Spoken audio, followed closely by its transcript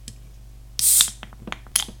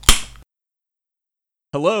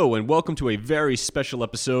Hello, and welcome to a very special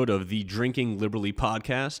episode of the Drinking Liberally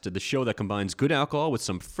podcast, the show that combines good alcohol with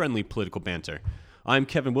some friendly political banter. I'm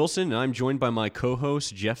Kevin Wilson, and I'm joined by my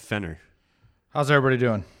co-host, Jeff Fenner. How's everybody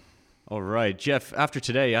doing? All right, Jeff, after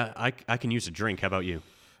today, I can use a drink. How about you?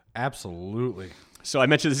 Absolutely. So I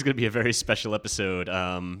mentioned this is going to be a very special episode.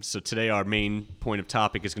 So today our main point of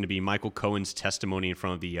topic is going to be Michael Cohen's testimony in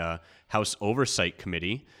front of the House Oversight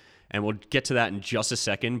Committee, and we'll get to that in just a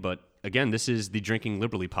second, but again, this is the Drinking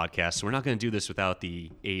Liberally podcast, so we're not going to do this without the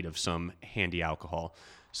aid of some handy alcohol.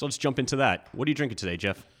 So let's jump into that. What are you drinking today,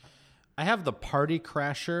 Jeff? I have the Party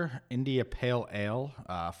Crasher India Pale Ale,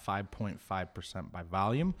 5.5% by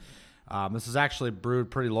volume. This is actually brewed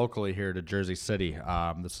pretty locally here to Jersey City.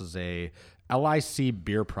 This is a LIC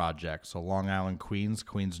beer project, so Long Island,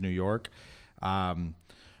 Queens, New York.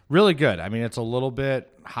 Really good. I mean, it's a little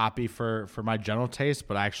bit hoppy for my general taste,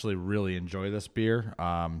 but I actually really enjoy this beer.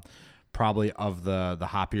 Probably of the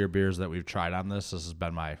hoppier beers that we've tried on this has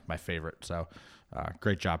been my favorite. So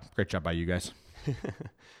great job by you guys.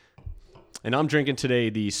 And I'm drinking today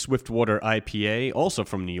the Swiftwater IPA, also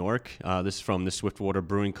from New York. This is from the Swiftwater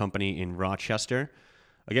Brewing Company in Rochester.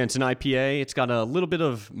 Again, it's an IPA. It's got a little bit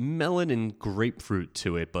of melon and grapefruit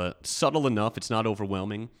to it, but subtle enough. It's not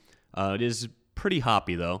overwhelming. It is pretty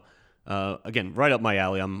hoppy, though. Again, right up my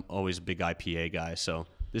alley. I'm always a big IPA guy, so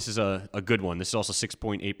this is a good one. This is also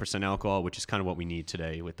 6.8% alcohol, which is kind of what we need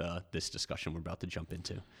today with this discussion we're about to jump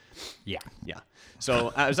into. Yeah.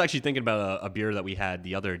 So I was actually thinking about a beer that we had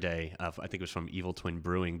the other day. I think it was from Evil Twin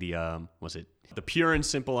Brewing. The Pure and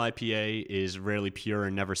Simple IPA is rarely pure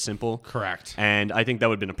and never simple. Correct. And I think that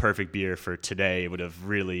would have been a perfect beer for today. It would have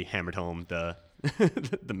really hammered home the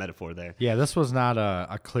the metaphor there. Yeah, this was not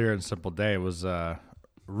a clear and simple day. It was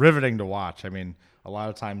riveting to watch. I mean, a lot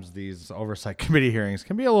of times these oversight committee hearings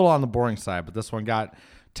can be a little on the boring side, but this one got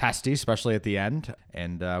testy, especially at the end,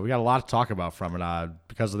 and we got a lot to talk about from it.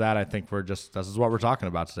 Because of that, I think this is what we're talking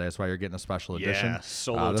about today. That's why you're getting a special edition. Yeah,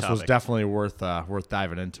 solo this topic. was definitely worth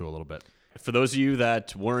diving into a little bit. For those of you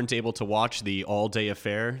that weren't able to watch the all-day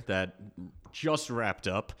affair that just wrapped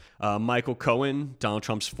up, Michael Cohen, Donald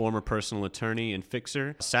Trump's former personal attorney and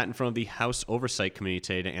fixer, sat in front of the House Oversight Committee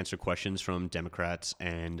today to answer questions from Democrats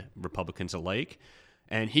and Republicans alike.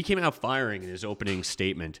 And he came out firing in his opening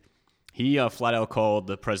statement. He flat out called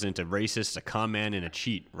the president a racist, a con man, and a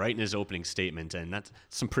cheat right in his opening statement. And that's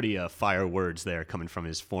some pretty fire words there coming from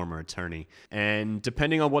his former attorney. And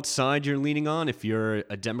depending on what side you're leaning on, if you're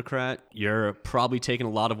a Democrat, you're probably taking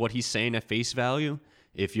a lot of what he's saying at face value.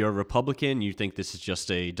 If you're a Republican, you think this is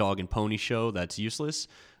just a dog and pony show that's useless.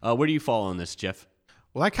 Where do you fall on this, Jeff?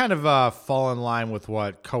 Well, I kind of fall in line with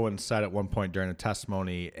what Cohen said at one point during the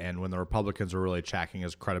testimony, and when the Republicans were really attacking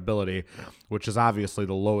his credibility, which is obviously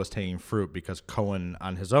the lowest hanging fruit because Cohen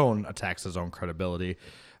on his own attacks his own credibility.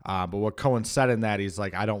 But what Cohen said in that, he's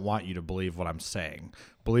like, I don't want you to believe what I'm saying.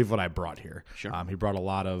 Believe what I brought here. Sure. He brought a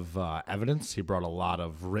lot of evidence. He brought a lot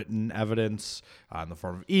of written evidence in the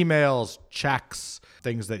form of emails, checks,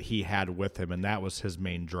 things that he had with him, and that was his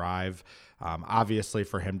main drive. Obviously,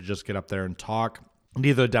 for him to just get up there and talk,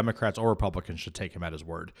 neither Democrats or Republicans should take him at his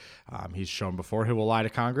word. He's shown before he will lie to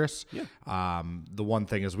Congress. Yeah. The one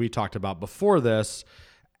thing, as we talked about before this,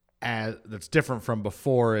 that's different from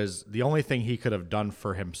before, is the only thing he could have done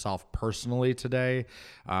for himself personally today,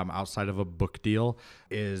 outside of a book deal,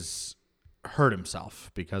 is hurt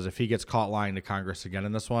himself. Because if he gets caught lying to Congress again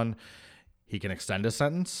in this one, he can extend his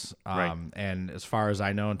sentence. Right. And as far as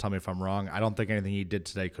I know, and tell me if I'm wrong, I don't think anything he did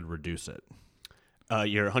today could reduce it.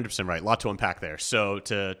 You're 100% right. A lot to unpack there. So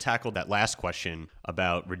to tackle that last question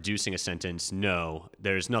about reducing a sentence, no,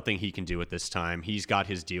 there's nothing he can do at this time. He's got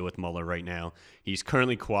his deal with Mueller right now. He's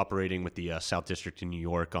currently cooperating with the South District in New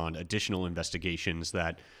York on additional investigations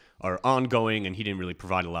that are ongoing, and he didn't really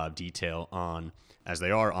provide a lot of detail on as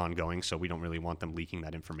they are ongoing, so we don't really want them leaking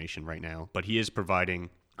that information right now. But he is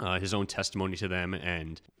providing his own testimony to them,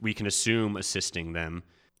 and we can assume assisting them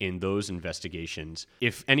in those investigations.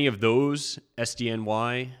 If any of those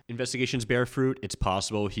SDNY investigations bear fruit, it's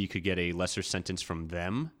possible he could get a lesser sentence from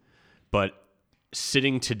them. But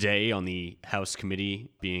sitting today on the House committee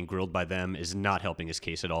being grilled by them is not helping his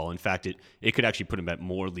case at all. In fact, it could actually put him at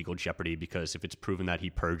more legal jeopardy, because if it's proven that he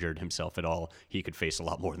perjured himself at all, he could face a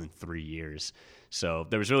lot more than 3 years. So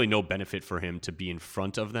there was really no benefit for him to be in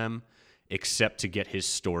front of them except to get his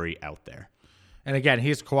story out there. And again,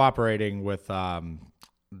 he's cooperating with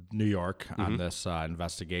New York on this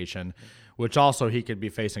investigation, which also he could be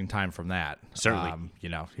facing time from that. Certainly.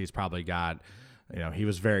 He's probably got, he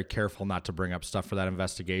was very careful not to bring up stuff for that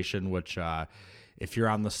investigation, which if you're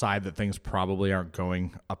on the side that things probably aren't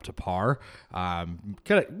going up to par, kind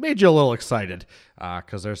of made you a little excited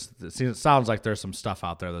because it sounds like there's some stuff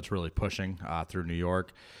out there that's really pushing through New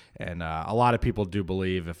York. And a lot of people do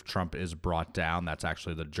believe if Trump is brought down, that's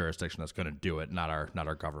actually the jurisdiction that's going to do it, not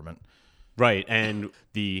our government. Right, and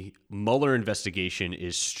the Mueller investigation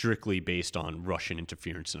is strictly based on Russian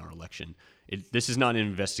interference in our election. This is not an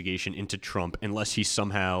investigation into Trump unless he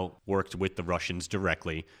somehow worked with the Russians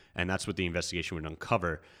directly, and that's what the investigation would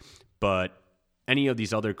uncover. But any of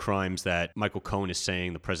these other crimes that Michael Cohen is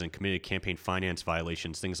saying the president committed, campaign finance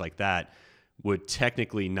violations, things like that, would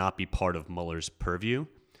technically not be part of Mueller's purview.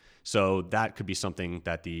 So that could be something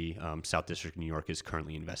that the South District of New York is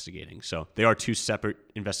currently investigating. So they are two separate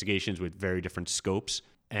investigations with very different scopes.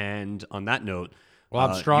 And on that note, well,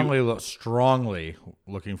 I'm strongly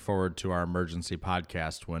looking forward to our emergency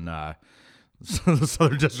podcast when the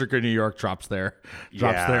Southern District of New York drops their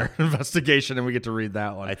investigation, and we get to read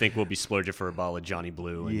that one. I think we'll be splurging for a bottle of Johnny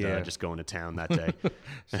Blue and just going to town that day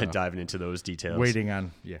and diving into those details. Waiting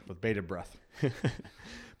on, with bated breath.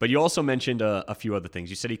 But you also mentioned a few other things.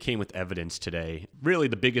 You said he came with evidence today. Really,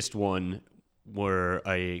 the biggest one were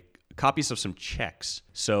copies of some checks.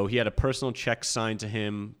 So he had a personal check signed to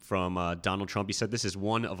him from Donald Trump. He said this is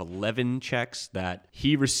one of 11 checks that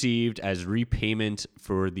he received as repayment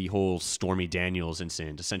for the whole Stormy Daniels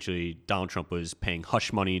incident. Essentially, Donald Trump was paying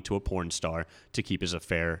hush money to a porn star to keep his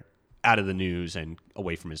affair out of the news and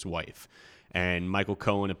away from his wife. And Michael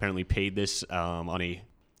Cohen apparently paid this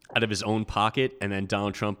out of his own pocket, and then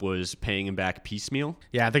Donald Trump was paying him back piecemeal.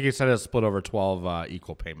 Yeah, I think he said it was split over 12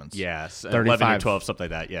 equal payments. Yes, 11 or 12, something like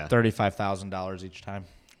that, yeah. $35,000 each time.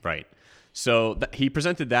 Right. So he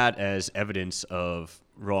presented that as evidence of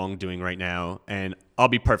wrongdoing right now, and I'll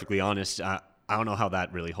be perfectly honest, I don't know how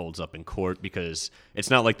that really holds up in court because it's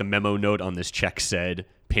not like the memo note on this check said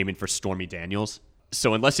payment for Stormy Daniels.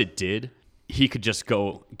 So unless it did, he could just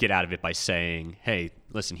go get out of it by saying, hey,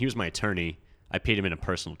 listen, he was my attorney. I paid him in a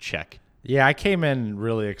personal check. Yeah, I came in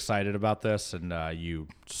really excited about this, and you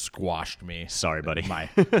squashed me. Sorry, buddy. My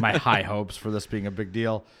high hopes for this being a big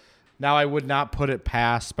deal. Now, I would not put it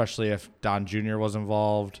past, especially if Don Jr. was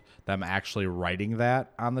involved, them actually writing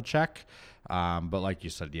that on the check. But like you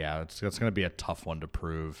said, yeah, it's going to be a tough one to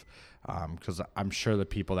prove because I'm sure the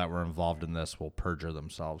people that were involved in this will perjure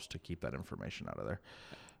themselves to keep that information out of there.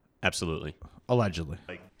 Absolutely. Allegedly.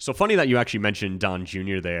 So funny that you actually mentioned Don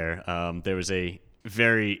Jr. there. There was a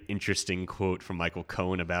very interesting quote from Michael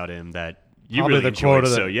Cohen about him that you probably really enjoyed.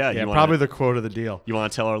 The quote of the deal. You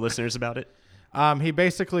want to tell our listeners about it? He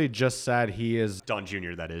basically just said he is... Don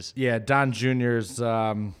Jr., that is. Yeah, Don Jr.'s...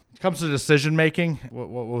 comes to decision making. What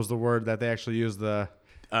was the word that they actually used? He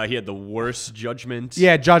had the worst judgment.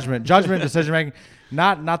 Yeah, judgment, decision making.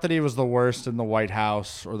 Not that he was the worst in the White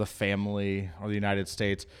House or the family or the United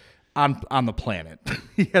States. On the planet.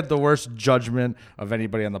 He had the worst judgment of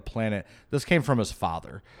anybody on the planet. This came from his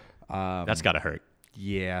father. That's got to hurt.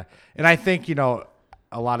 Yeah. And I think, a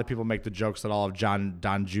lot of people make the jokes that all of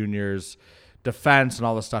Don Jr.'s defense and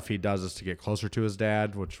all the stuff he does is to get closer to his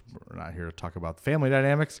dad, which we're not here to talk about the family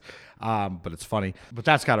dynamics, but it's funny. But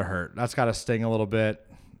that's got to hurt. That's got to sting a little bit.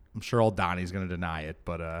 I'm sure old Donnie's going to deny it,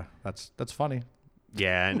 but that's funny.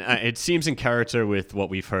 Yeah, and it seems in character with what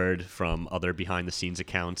we've heard from other behind-the-scenes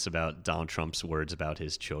accounts about Donald Trump's words about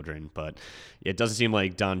his children. But it doesn't seem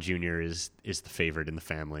like Don Jr. is the favorite in the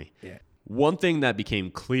family. Yeah. One thing that became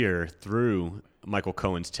clear through Michael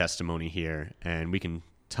Cohen's testimony here, and we can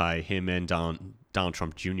tie him and Donald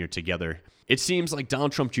Trump Jr. together, it seems like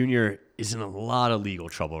Donald Trump Jr. is in a lot of legal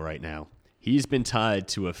trouble right now. He's been tied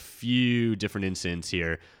to a few different incidents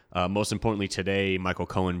here. Most importantly today, Michael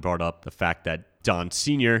Cohen brought up the fact that Don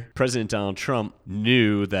Sr., President Donald Trump,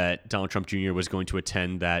 knew that Donald Trump Jr. was going to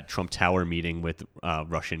attend that Trump Tower meeting with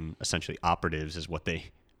Russian, essentially, operatives is what they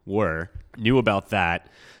were. Knew about that.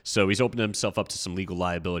 So he's opened himself up to some legal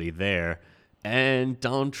liability there. And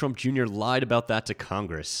Donald Trump Jr. lied about that to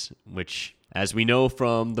Congress, which, as we know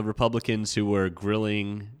from the Republicans who were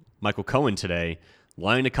grilling Michael Cohen today,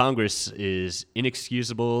 lying to Congress is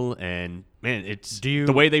inexcusable, and man,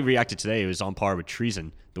 the way they reacted today was on par with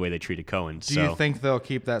treason, the way they treated Cohen. Do you think they'll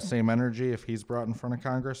keep that same energy if he's brought in front of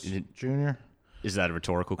Congress, Junior? Is that a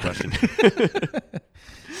rhetorical question?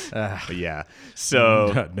 But yeah,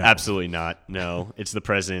 so no. Absolutely not. No, it's the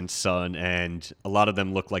president's son, and a lot of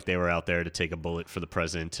them look like they were out there to take a bullet for the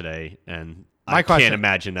president today, and I can't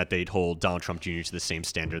imagine that they'd hold Donald Trump Jr. to the same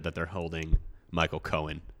standard that they're holding Michael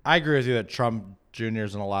Cohen. I agree with you that Trump Jr.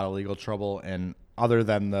 is in a lot of legal trouble, and other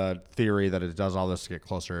than the theory that it does all this to get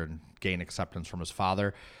closer and gain acceptance from his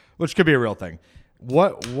father, which could be a real thing.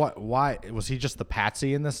 Why was he just the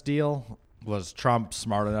patsy in this deal? Was Trump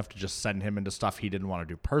smart enough to just send him into stuff he didn't want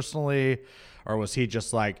to do personally? Or was he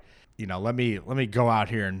just like, let me go out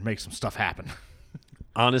here and make some stuff happen?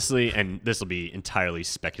 Honestly, and this will be entirely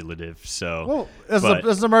speculative. So, this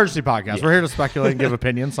is an emergency podcast. Yeah. We're here to speculate and give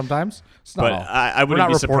opinions sometimes. But I wouldn't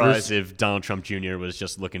be surprised if Donald Trump Jr. was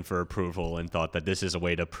just looking for approval and thought that this is a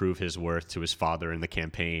way to prove his worth to his father in the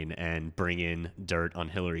campaign and bring in dirt on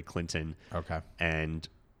Hillary Clinton. Okay. And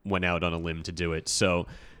went out on a limb to do it. So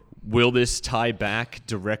will this tie back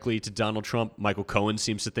directly to Donald Trump? Michael Cohen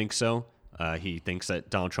seems to think so. He thinks that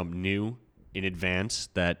Donald Trump knew in advance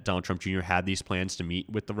that Donald Trump Jr. had these plans to meet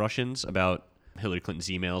with the Russians about Hillary Clinton's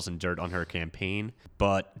emails and dirt on her campaign.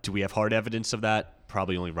 But do we have hard evidence of that?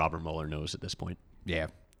 Probably only Robert Mueller knows at this point. Yeah.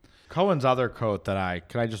 Cohen's other quote can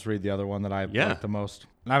I just read the other one that I like the most?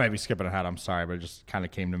 I may be skipping ahead, I'm sorry, but it just kind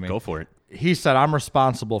of came to me. Go for it. He said, "I'm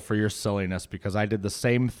responsible for your silliness because I did the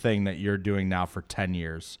same thing that you're doing now for 10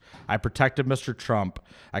 years. I protected Mr. Trump.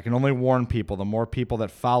 I can only warn people, the more people that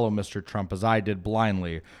follow Mr. Trump as I did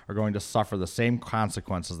blindly are going to suffer the same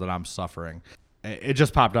consequences that I'm suffering." It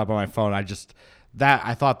just popped up on my phone.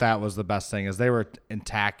 I thought that was the best thing, is they were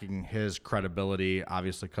attacking his credibility,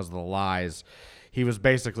 obviously because of the lies. He was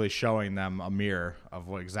basically showing them a mirror of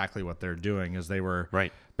exactly what they're doing, is they were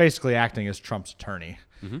basically acting as Trump's attorney,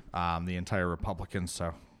 the entire Republicans.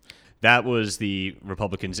 So that was the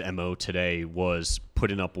Republicans' MO today, was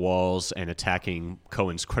putting up walls and attacking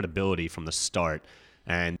Cohen's credibility from the start.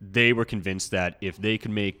 And they were convinced that if they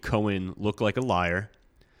could make Cohen look like a liar,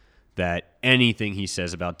 that anything he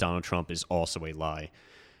says about Donald Trump is also a lie.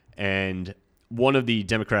 And one of the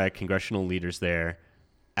Democratic congressional leaders there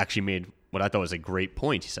actually made what I thought was a great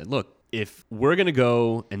point. He said, look, if we're going to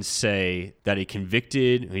go and say that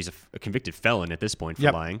he's a convicted felon at this point for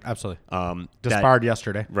lying. Absolutely. Disbarred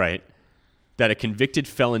yesterday. Right. That a convicted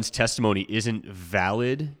felon's testimony isn't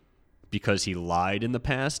valid because he lied in the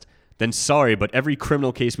past, then sorry, but every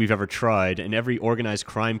criminal case we've ever tried and every organized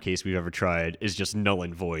crime case we've ever tried is just null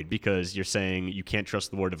and void, because you're saying you can't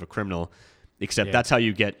trust the word of a criminal, except that's how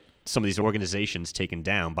you get some of these organizations taken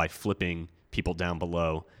down, by flipping people down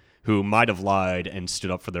below who might have lied and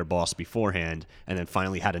stood up for their boss beforehand and then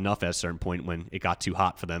finally had enough at a certain point when it got too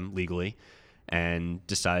hot for them legally and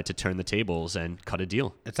decided to turn the tables and cut a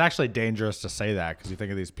deal. It's actually dangerous to say that, because you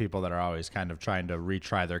think of these people that are always kind of trying to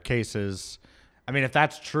retry their cases. I mean, if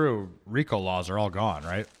that's true, RICO laws are all gone,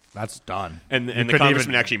 right? That's done. And the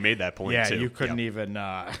congressman actually made that point too. Yeah, you couldn't even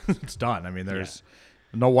it's done. I mean, there's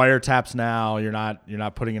no wiretaps now. You're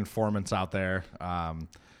not putting informants out there.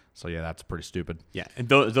 So yeah, that's pretty stupid. Yeah, and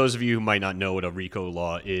those of you who might not know what a RICO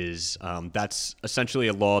law is, that's essentially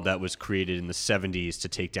a law that was created in the 70s to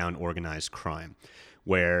take down organized crime,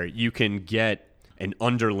 where you can get an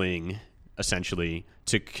underling, essentially,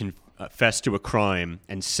 to confess to a crime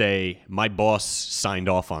and say, my boss signed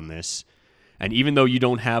off on this, and even though you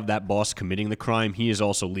don't have that boss committing the crime, he is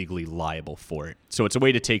also legally liable for it. So it's a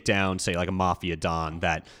way to take down, say, like a mafia don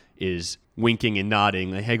that is winking and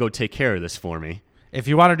nodding, like, hey, go take care of this for me. If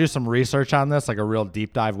you want to do some research on this, like a real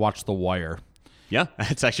deep dive, watch The Wire. Yeah,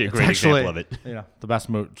 it's actually a great example of it. The best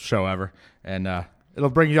show ever. And it'll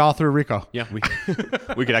bring you all through RICO. Yeah, we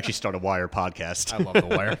could actually start a Wire podcast. I love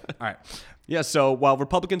The Wire. All right. Yeah, so while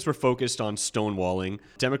Republicans were focused on stonewalling,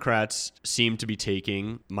 Democrats seem to be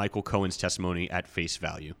taking Michael Cohen's testimony at face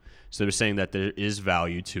value. So they're saying that there is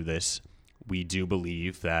value to this. We do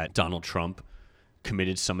believe that Donald Trump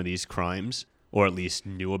committed some of these crimes, or at least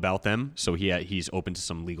knew about them, so he's open to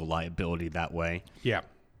some legal liability that way. Yeah.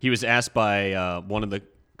 He was asked by one of the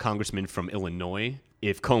congressmen from Illinois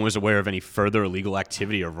if Cohen was aware of any further illegal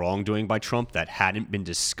activity or wrongdoing by Trump that hadn't been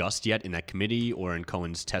discussed yet in that committee or in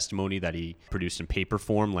Cohen's testimony that he produced in paper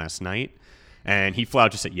form last night. And he flat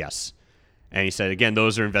out just said yes. And he said, again,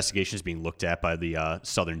 those are investigations being looked at by the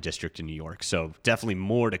Southern District in New York. So definitely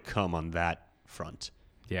more to come on that front.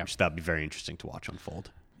 Yeah. Which that'd be very interesting to watch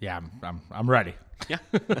unfold. Yeah, I'm ready. Yeah.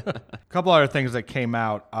 A couple other things that came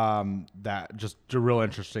out that just real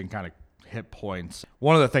interesting kind of hit points.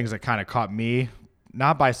 One of the things that kind of caught me,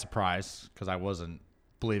 not by surprise, because I wasn't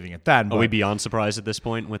believing it then. Are we beyond surprise at this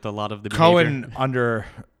point with a lot of the Cohen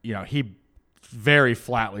he very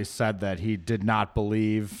flatly said that he did not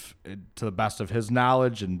believe, to the best of his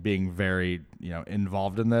knowledge and being very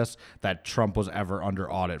involved in this, that Trump was ever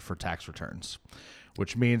under audit for tax returns.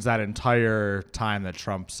 Which means that entire time that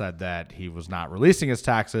Trump said that he was not releasing his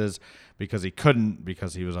taxes because he couldn't,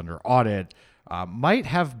 because he was under audit, might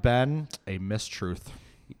have been a mistruth.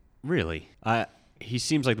 Really? he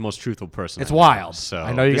seems like the most truthful person. It's wild. So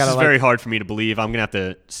I know you this gotta is very hard for me to believe. I'm going to have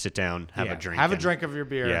to sit down, have a drink. Have a drink of your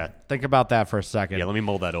beer. Yeah. Think about that for a second. Yeah, let me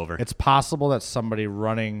mull that over. It's possible that somebody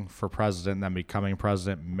running for president and then becoming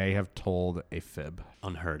president may have told a fib.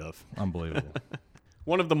 Unheard of. Unbelievable.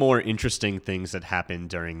 One of the more interesting things that happened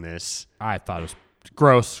during this. I thought it was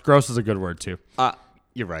gross. Gross is a good word, too.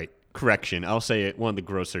 You're right. Correction. I'll say it. One of the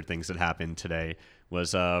grosser things that happened today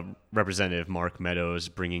was Representative Mark Meadows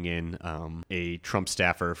bringing in a Trump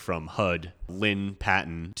staffer from HUD, Lynn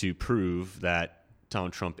Patton, to prove that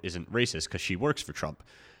Donald Trump isn't racist because she works for Trump.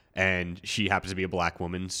 And she happens to be a black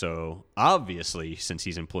woman. So obviously, since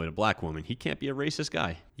he's employed a black woman, he can't be a racist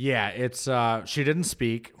guy. Yeah, it's she didn't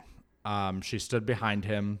speak. She stood behind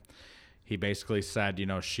him. He basically said,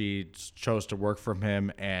 she chose to work for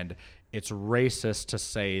him, and it's racist to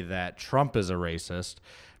say that Trump is a racist,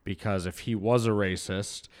 because if he was a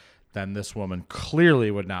racist, then this woman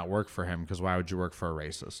clearly would not work for him, because why would you work for a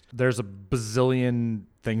racist? There's a bazillion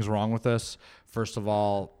things wrong with this. First of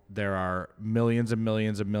all, there are millions and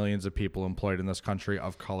millions and millions of people employed in this country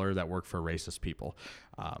of color that work for racist people.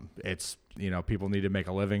 People need to make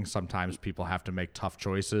a living. Sometimes people have to make tough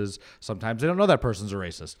choices. Sometimes they don't know that person's a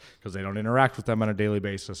racist because they don't interact with them on a daily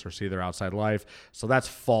basis or see their outside life. So that's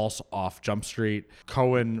false off Jump Street.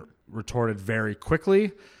 Cohen retorted very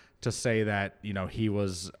quickly to say that, he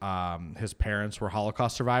was, his parents were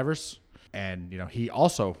Holocaust survivors. And, he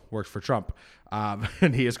also worked for Trump,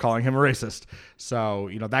 and he is calling him a racist. So,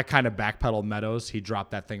 that kind of backpedaled Meadows. He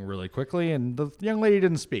dropped that thing really quickly, and the young lady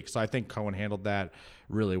didn't speak. So I think Cohen handled that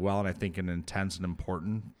really well, and I think an intense and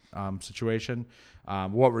important situation.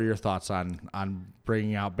 What were your thoughts on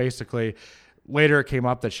bringing out, basically, later it came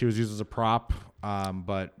up that she was used as a prop,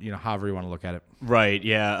 but, however you want to look at it. Right,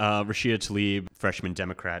 yeah. Rashida Tlaib, freshman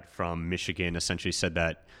Democrat from Michigan, essentially said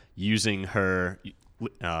that using her...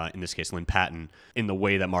 in this case, Lynn Patton, in the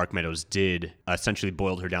way that Mark Meadows did, essentially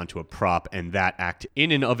boiled her down to a prop, and that act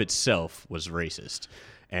in and of itself was racist.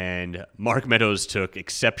 And Mark Meadows took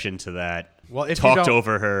exception to that, talked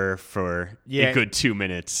over her for a good 2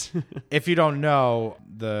 minutes. If you don't know,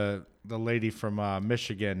 the lady from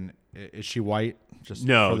Michigan, is she white? Just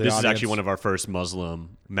no, this is actually one of our first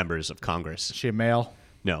Muslim members of Congress. Is she a male?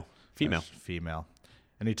 No, female. Female.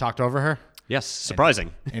 And he talked over her? Yes,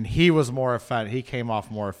 surprising. And he was more offended. He came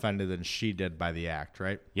off more offended than she did by the act,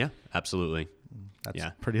 right? Yeah, absolutely. That's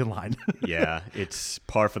pretty in line. Yeah, it's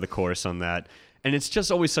par for the course on that. And it's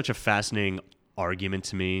just always such a fascinating argument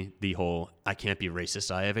to me, the whole I can't be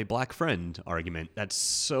racist, I have a black friend argument. That's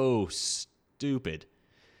so stupid.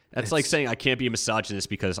 That's like saying I can't be a misogynist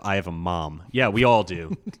because I have a mom. Yeah, we all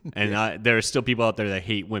do. And there are still people out there that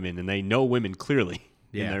hate women, and they know women clearly.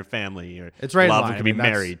 In their family, or it's right. A lot of them can be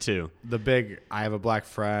married too. The big, I have a black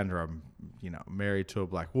friend, or I'm, married to a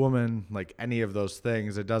black woman. Like any of those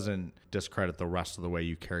things, it doesn't discredit the rest of the way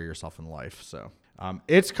you carry yourself in life. So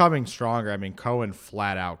it's coming stronger. I mean, Cohen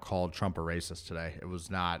flat out called Trump a racist today. It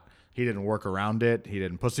was not. He didn't work around it. He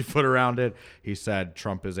didn't pussyfoot around it. He said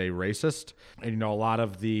Trump is a racist. And, a lot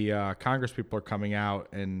of the Congress people are coming out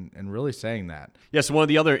and really saying that. Yes, one of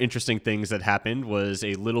the other interesting things that happened was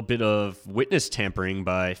a little bit of witness tampering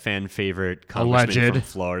by fan favorite congressman from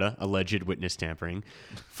Florida. Alleged witness tampering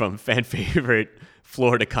from fan favorite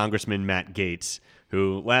Florida Congressman Matt Gaetz,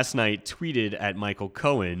 who last night tweeted at Michael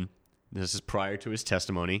Cohen. This is prior to his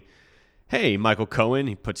testimony. Hey, Michael Cohen,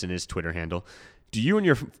 he puts in his Twitter handle. Do you and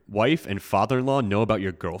your wife and father-in-law know about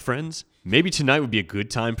your girlfriends? Maybe tonight would be a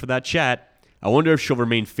good time for that chat. I wonder if she'll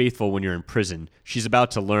remain faithful when you're in prison. She's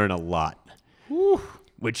about to learn a lot. Whew.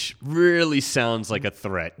 Which really sounds like a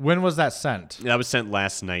threat. When was that sent? That was sent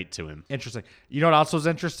last night to him. Interesting. You know what else was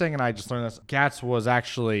interesting? And I just learned this. Gaetz was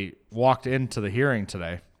actually walked into the hearing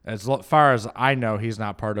today. As far as I know, he's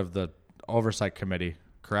not part of the Oversight Committee.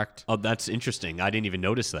 Correct? Oh, that's interesting. I didn't even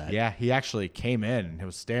notice that. Yeah, he actually came in and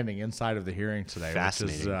was standing inside of the hearing today.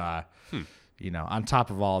 Fascinating. Which is, on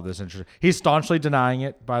top of all of this interesting. He's staunchly denying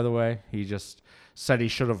it, by the way. He just said he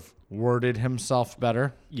should have worded himself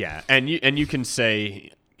better. Yeah, and you can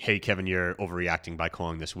say, hey, Kevin, you're overreacting by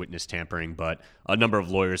calling this witness tampering, but a number of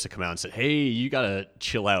lawyers have come out and said, hey, you got to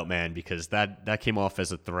chill out, man, because that came off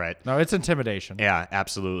as a threat. No, it's intimidation. Yeah,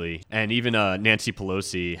 absolutely. And even Nancy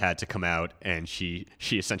Pelosi had to come out, and she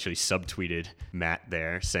essentially subtweeted Matt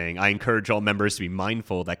there, saying, I encourage all members to be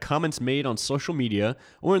mindful that comments made on social media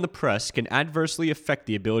or in the press can adversely affect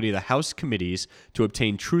the ability of the House committees to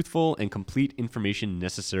obtain truthful and complete information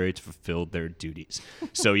necessary to fulfill their duties.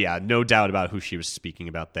 So, yeah, no doubt about who she was speaking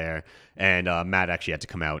about there. And Matt actually had to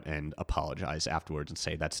come out and apologize afterwards and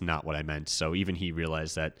say that's not what I meant. So even he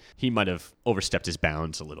realized that he might have overstepped his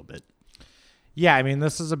bounds a little bit. Yeah, I mean,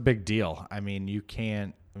 this is a big deal. I mean,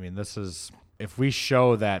 if we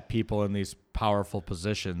show that people in these powerful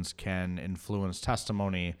positions can influence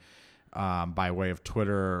testimony by way of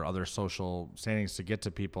Twitter or other social standings to get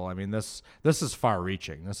to people, I mean, this is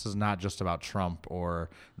far-reaching. This is not just about Trump or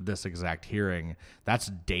this exact hearing. That's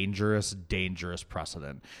dangerous, dangerous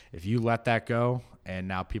precedent. If you let that go, and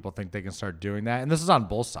now people think they can start doing that, and this is on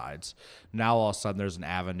both sides. Now all of a sudden there's an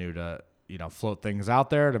avenue to float things out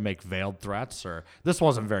there to make veiled threats, or this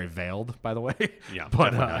wasn't very veiled, by the way. Yeah,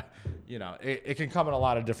 but it can come in a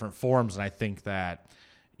lot of different forms, and I think that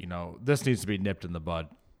this needs to be nipped in the bud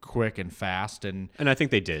quick and fast, and I think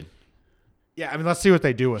they did. Yeah, I mean, let's see what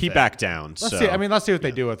they do with it. He backed down. Let's see what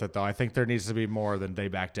they do with it, though. I think there needs to be more than they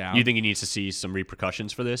back down. You think he needs to see some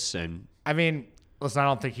repercussions for this? And I mean, listen, I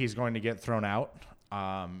don't think he's going to get thrown out,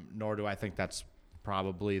 nor do I think that's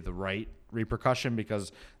probably the right repercussion,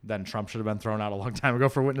 because then Trump should have been thrown out a long time ago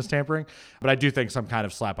for witness tampering. But I do think some kind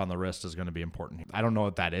of slap on the wrist is going to be important. I don't know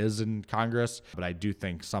what that is in Congress, but I do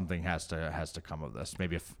think something has to come of this.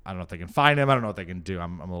 Maybe I don't know if they can fine him. I don't know what they can do.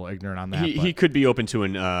 I'm a little ignorant on that. He could be open to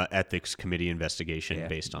an ethics committee investigation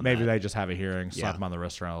based on maybe that. They just have a hearing, slap him on the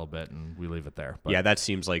wrist around a little bit, and we leave it there. But yeah, that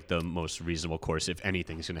seems like the most reasonable course. If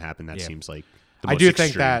anything's going to happen, that seems like the I most do extreme.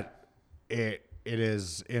 think that it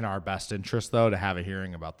is in our best interest, though, to have a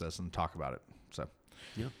hearing about this and talk about it. So,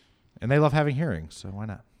 yeah. And they love having hearings, so why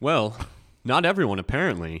not? Well, not everyone,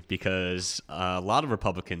 apparently, because a lot of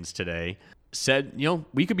Republicans today said,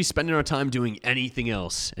 we could be spending our time doing anything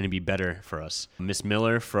else and it'd be better for us. Miss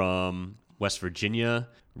Miller from West Virginia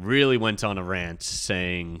really went on a rant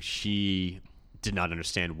saying she did not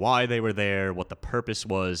understand why they were there, what the purpose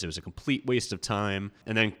was. It was a complete waste of time,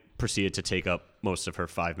 and then proceeded to take up most of her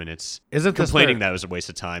 5 minutes complaining that it was a waste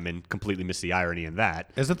of time and completely missed the irony in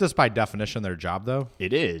that. Isn't this by definition their job, though?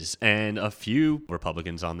 It is. And a few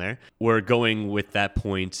Republicans on there were going with that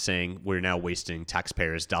point, saying we're now wasting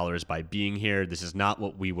taxpayers' dollars by being here. This is not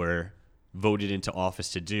what we were voted into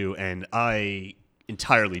office to do. And I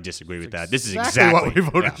entirely disagree with that. This is exactly what we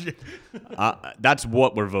voted. Yeah. That's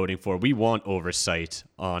what we're voting for. We want oversight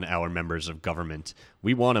on our members of government.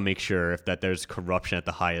 We want to make sure that there's corruption at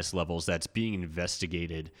the highest levels that's being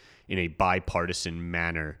investigated in a bipartisan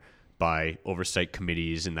manner by oversight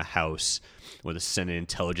committees in the House or the Senate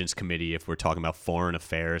Intelligence Committee if we're talking about foreign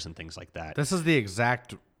affairs and things like that. This is the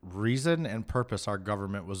exact reason and purpose our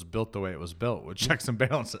government was built the way it was built, with checks and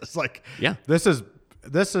balances.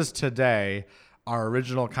 This is today our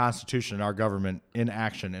original Constitution, our government in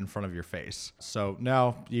action in front of your face. So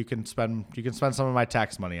now you can spend some of my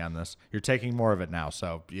tax money on this. You're taking more of it now.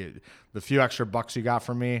 So the few extra bucks you got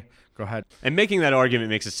from me, go ahead. And making that argument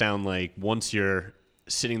makes it sound like once you're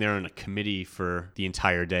sitting there on a committee for the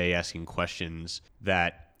entire day asking questions,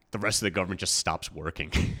 that the rest of the government just stops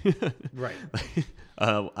working. Right.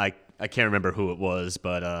 I can't remember who it was,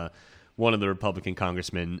 but one of the Republican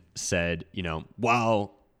congressmen said,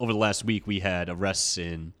 while over the last week we had arrests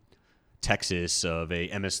in Texas of a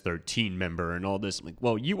MS-13 member and all this. I'm like,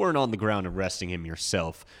 well, you weren't on the ground arresting him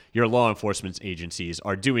yourself. Your law enforcement agencies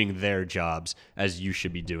are doing their jobs as you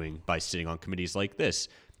should be doing by sitting on committees like this.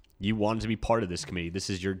 You wanted to be part of this committee. This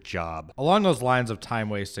is your job. Along those lines of time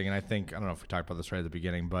wasting, and I don't know if we talked about this right at the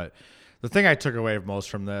beginning, but the thing I took away most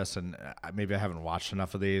from this, and maybe I haven't watched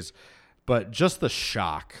enough of these, but just the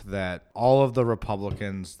shock that all of the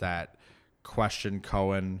Republicans that questioned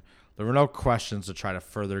Cohen, there were no questions to try to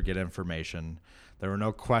further get information. There were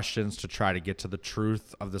no questions to try to get to the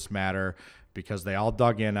truth of this matter, because they all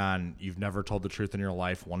dug in on, you've never told the truth in your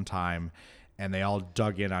life one time, and they all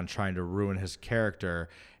dug in on trying to ruin his character.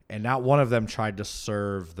 And not one of them tried to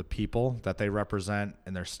serve the people that they represent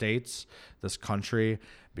in their states, this country,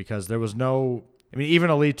 because there was no, even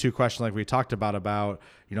a lead to question like we talked about,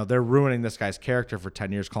 they're ruining this guy's character for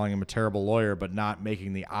 10 years, calling him a terrible lawyer, but not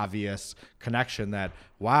making the obvious connection that,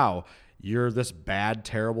 wow, you're this bad,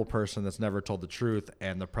 terrible person that's never told the truth,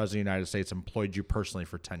 and the President of the United States employed you personally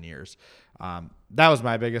for 10 years. That was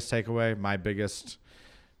my biggest takeaway,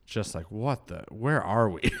 just like, where are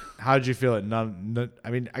we? How did you feel that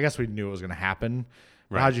I guess we knew it was going to happen.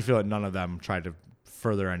 Right. How did you feel that none of them tried to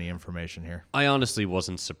further any information here? I honestly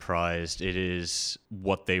wasn't surprised. It is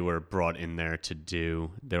what they were brought in there to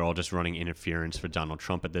do. They're all just running interference for Donald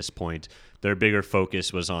Trump at this point. Their bigger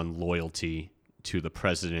focus was on loyalty to the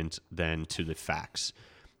president than to the facts.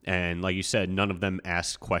 And like you said, none of them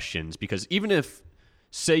asked questions, because even if,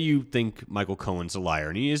 say you think Michael Cohen's a liar,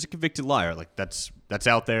 and he is a convicted liar, like that's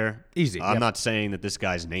out there. Easy. I'm not saying that this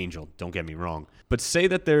guy's an angel, don't get me wrong. But say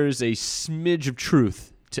that there's a smidge of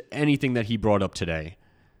truth to anything that he brought up today.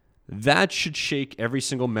 That should shake every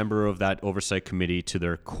single member of that oversight committee to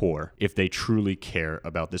their core if they truly care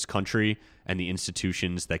about this country and the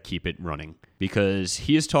institutions that keep it running. Because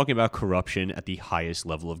he is talking about corruption at the highest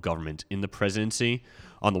level of government in the presidency,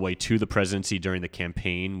 on the way to the presidency during the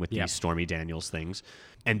campaign with these Stormy Daniels things.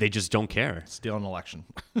 And they just don't care. Steal an election.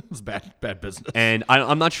 It's bad business. And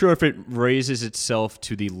I'm not sure if it raises itself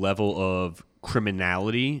to the level of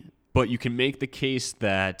criminality, but you can make the case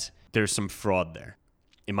that there's some fraud there.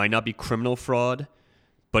 It might not be criminal fraud,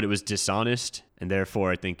 but it was dishonest and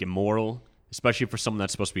therefore I think immoral, especially for someone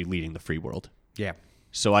that's supposed to be leading the free world. Yeah.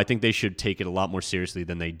 So I think they should take it a lot more seriously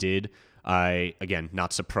than they did. Again,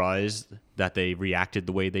 not surprised that they reacted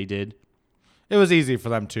the way they did. It was easy for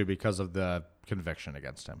them too because of the conviction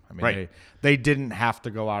against him. I mean, they didn't have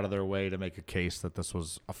to go out of their way to make a case that this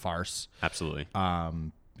was a farce. Absolutely.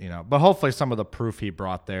 But hopefully some of the proof he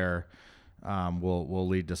brought there will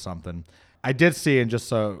lead to something. I did see, and just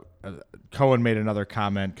so Cohen made another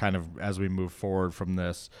comment kind of as we move forward from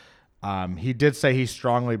this. He did say he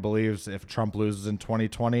strongly believes if Trump loses in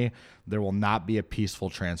 2020, there will not be a peaceful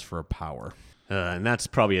transfer of power. And that's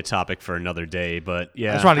probably a topic for another day, but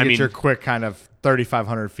yeah. I just wanted to get your quick kind of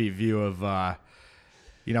 3,500 feet view of,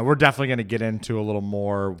 we're definitely going to get into a little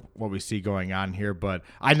more what we see going on here, but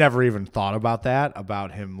I never even thought about that,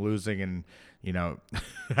 about him losing and,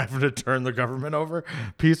 having to turn the government over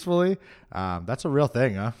peacefully. That's a real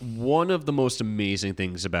thing, huh? One of the most amazing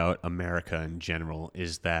things about America in general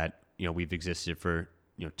is that, we've existed for,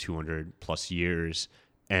 200 plus years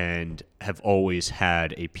and have always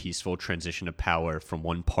had a peaceful transition of power from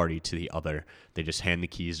one party to the other. They just hand the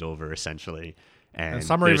keys over, essentially. And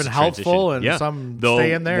some are even helpful, and some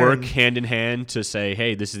stay in there. They'll work hand in hand to say,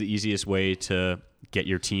 hey, this is the easiest way to get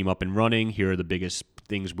your team up and running. Here are the biggest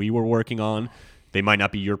things we were working on. They might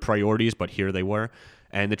not be your priorities, but here they were.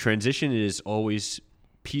 And the transition is always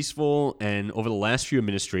peaceful, and over the last few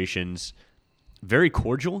administrations, very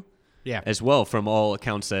cordial. Yeah, as well, from all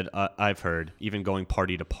accounts that I've heard, even going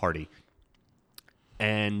party to party.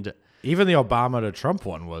 And even the Obama to Trump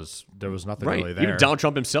one there was nothing really there. Even Donald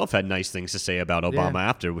Trump himself had nice things to say about Obama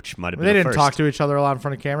after, which might have been They didn't first. talk to each other a lot in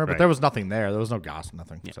front of camera, but there was nothing there. There was no gossip,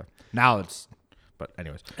 nothing. Yeah. So now but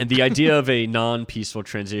anyways. And the idea of a non-peaceful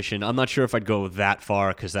transition, I'm not sure if I'd go that far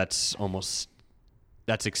because that's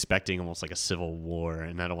expecting almost like a civil war,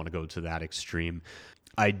 and I don't want to go to that extreme.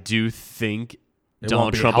 I do think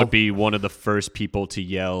Donald Trump would be one of the first people to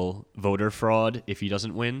yell voter fraud if he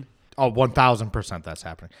doesn't win. Oh, 1,000% that's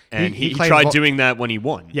happening. And he tried doing that when he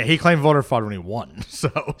won. Yeah, he claimed voter fraud when he won.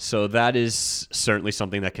 So that is certainly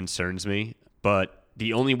something that concerns me. But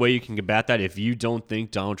the only way you can combat that, if you don't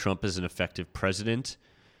think Donald Trump is an effective president,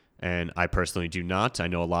 and I personally do not, I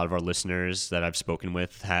know a lot of our listeners that I've spoken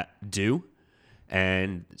with do,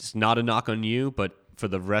 and it's not a knock on you, but for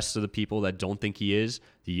the rest of the people that don't think he is,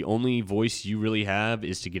 the only voice you really have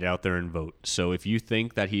is to get out there and vote. So if you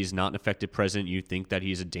think that he's not an effective president, you think that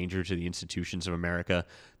he's a danger to the institutions of America,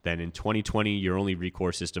 then in 2020, your only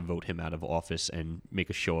recourse is to vote him out of office and make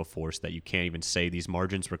a show of force that you can't even say these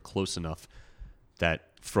margins were close enough that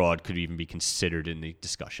fraud could even be considered in the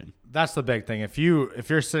discussion. That's the big thing. If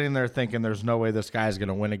you're sitting there thinking there's no way this guy's going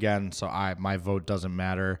to win again, so my vote doesn't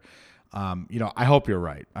matter, I hope you're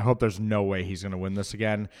right. I hope there's no way he's going to win this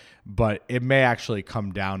again, but it may actually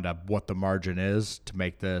come down to what the margin is to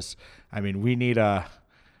make this. I mean, we need a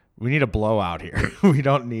blowout here. We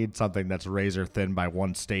don't need something that's razor thin by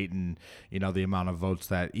one state and, the amount of votes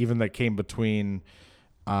that came between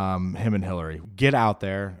him and Hillary. Get out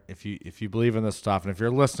there. If you believe in this stuff, and if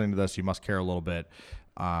you're listening to this, you must care a little bit.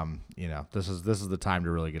 This is the time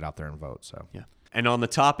to really get out there and vote. So yeah. And on the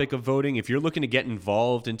topic of voting, if you're looking to get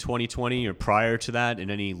involved in 2020 or prior to that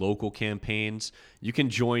in any local campaigns, you can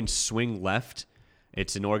join Swing Left.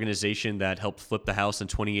 It's an organization that helped flip the House in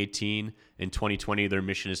 2018. In 2020, their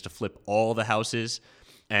mission is to flip all the houses,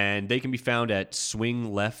 and they can be found at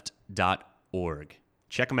swingleft.org.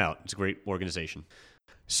 Check them out. It's a great organization.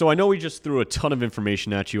 So I know we just threw a ton of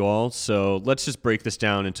information at you all, so let's just break this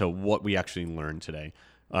down into what we actually learned today.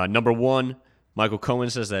 Number one, Michael Cohen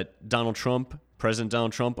says that President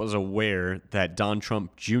Donald Trump was aware that Don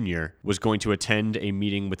Trump Jr. was going to attend a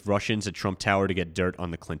meeting with Russians at Trump Tower to get dirt on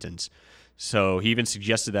the Clintons. So he even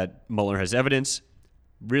suggested that Mueller has evidence.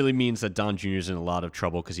 Really means that Don Jr. is in a lot of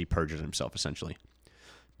trouble because he perjured himself, essentially.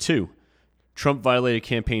 2, Trump violated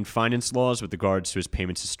campaign finance laws with regards to his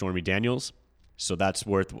payments to Stormy Daniels. So that's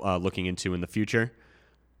worth looking into in the future.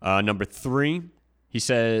 Number 3, he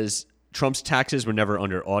says Trump's taxes were never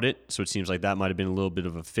under audit, so it seems like that might have been a little bit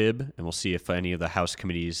of a fib, and we'll see if any of the House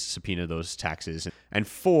committees subpoena those taxes. And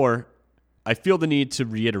 4, I feel the need to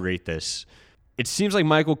reiterate this. It seems like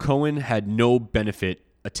Michael Cohen had no benefit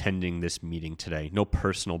attending this meeting today, no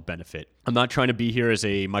personal benefit. I'm not trying to be here as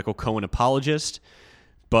a Michael Cohen apologist,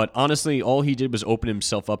 but honestly, all he did was open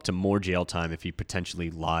himself up to more jail time if he potentially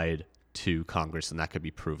lied to Congress, and that could be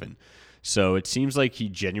proven. So it seems like he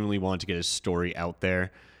genuinely wanted to get his story out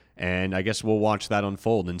there, and I guess we'll watch that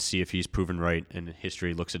unfold and see if he's proven right and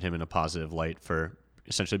history looks at him in a positive light for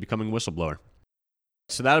essentially becoming a whistleblower.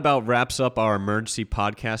 So that about wraps up our emergency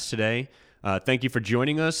podcast today. Thank you for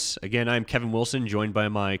joining us. Again, I'm Kevin Wilson, joined by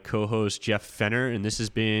my co-host Jeff Fenner, and this has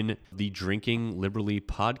been the Drinking Liberally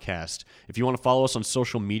podcast. If you want to follow us on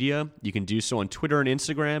social media, you can do so on Twitter and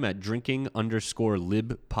Instagram at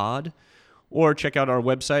drinking_libpod, or check out our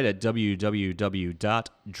website at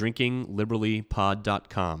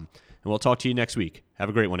www.drinkingliberallypod.com. And we'll talk to you next week. Have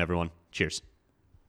a great one, everyone. Cheers.